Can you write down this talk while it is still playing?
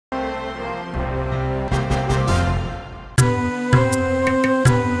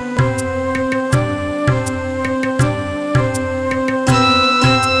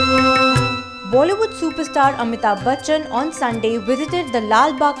superstar Amitabh Bachchan on Sunday visited the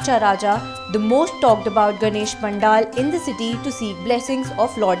Lalbaugcha Raja, the most talked about Ganesh Pandal in the city, to seek blessings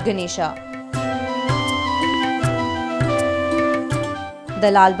of Lord Ganesha.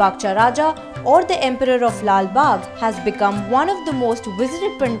 The Lalbaugcha Raja, or the Emperor of Lalbagh, has become one of the most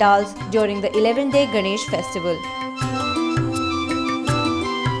visited pandals during the 11-day Ganesh festival.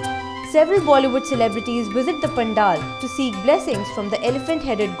 Several Bollywood celebrities visit the Pandal to seek blessings from the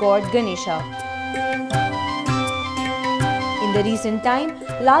elephant-headed god Ganesha. In the recent time,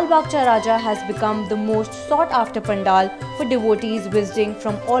 Lalbaugcha Raja has become the most sought-after Pandal for devotees visiting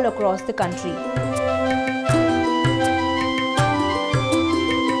from all across the country.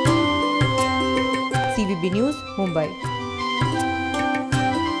 CVB News, Mumbai.